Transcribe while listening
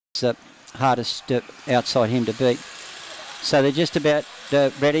hardest outside him to beat. So they're just about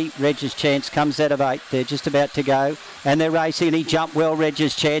ready. Reg's Chance comes out of 8. They're just about to go. And they're racing, and he jumped well,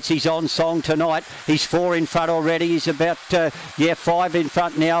 Reg's Chance. He's on song tonight. He's 4 in front already. He's about, 5 in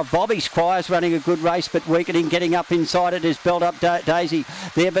front now. Bobby's Choir's running a good race, but weakening, getting up inside it is Build Up Daisy.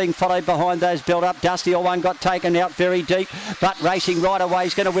 They're being followed behind those Build Up. Dusty, or one got taken out very deep, but racing right away.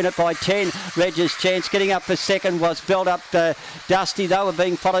 He's going to win it by 10. Reg's Chance getting up for second was Build Up Dusty. They were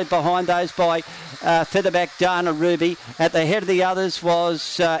being followed behind those by Featherback Dana Ruby. At the head of the others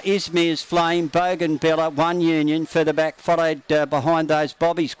was Izmir's Flame, Bogan Bella, One Union. Further back, followed behind those,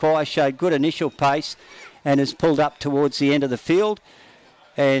 Bobby's Choir showed good initial pace and has pulled up towards the end of the field.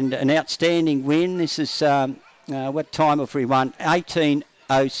 And an outstanding win. This is, what time have we won?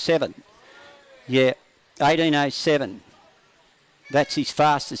 18:07. Yeah, 18:07. That's his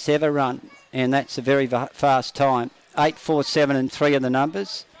fastest ever run, and that's a very fast time. 8:47 and 3 are the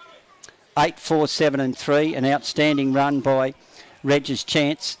numbers. 8:47 and 3, an outstanding run by Reg's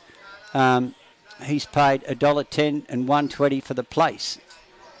Chance. He's paid $1.10 and $1.20 for the place.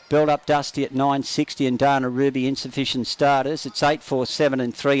 Build Up Dusty at $9.60 and Dana Ruby insufficient starters. It's 8:47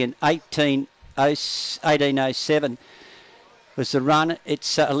 and 3 and 18:07 was the run.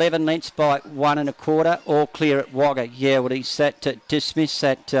 It's 11 lengths by 1 1/4, all clear at Wagga. Yeah, well, he's dismissed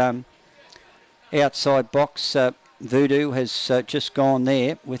that outside box. Voodoo has just gone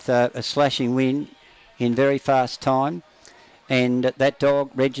there with a slashing win in very fast time. And that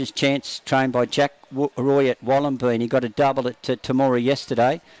dog, Reg's Chance, trained by Jack Roy at Wallenbean. He got a double at Tamora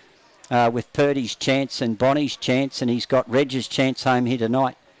yesterday with Purdy's Chance and Bonnie's Chance, and he's got Reg's Chance home here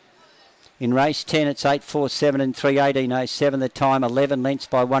tonight. In race 10, it's 8:47 and 3, 18:07. The time, 11 lengths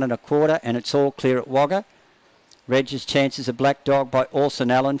by 1 1/4, and it's all clear at Wagga. Reg's Chance is a black dog by Orson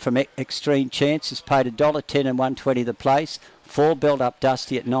Allen from Extreme Chance. Has paid $1.10 and $1.20 the place. 4 Build Up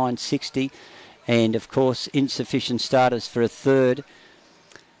Dusty at $9.60. And, of course, insufficient starters for a third.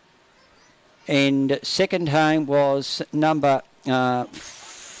 And second home was number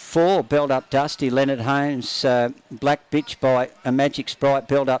 4, Build Up Dusty, Leonard Holmes, Black Bitch by a Magic Sprite,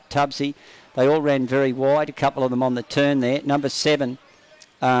 Build Up Tubbsy. They all ran very wide, a couple of them on the turn there. Number 7,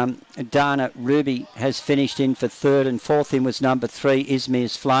 Dana Ruby has finished in for third, and fourth in was number 3,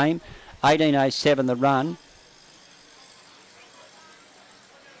 Izmir's Flame. 18:07 the run.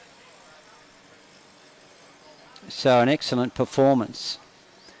 So an excellent performance.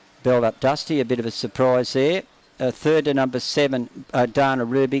 Build Up Dusty, a bit of a surprise there. Third to number 7, Dana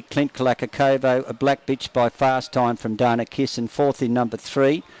Ruby, Clint Kalakakovo, a Black Bitch by Fast Time from Dana Kiss, and fourth in number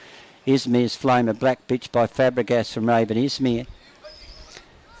 3, Izmir's Flame, a Black Bitch by Fabregas from Raven Izmir.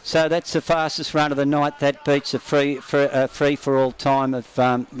 So that's the fastest run of the night. That beats a free for all time of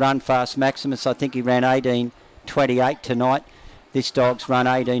Run Fast Maximus. I think he ran 18:28 tonight. This dog's run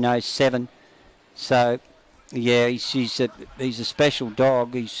 18:07. So, yeah, he's a special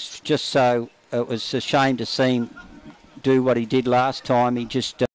dog. He's just so, it was a shame to see him do what he did last time. He just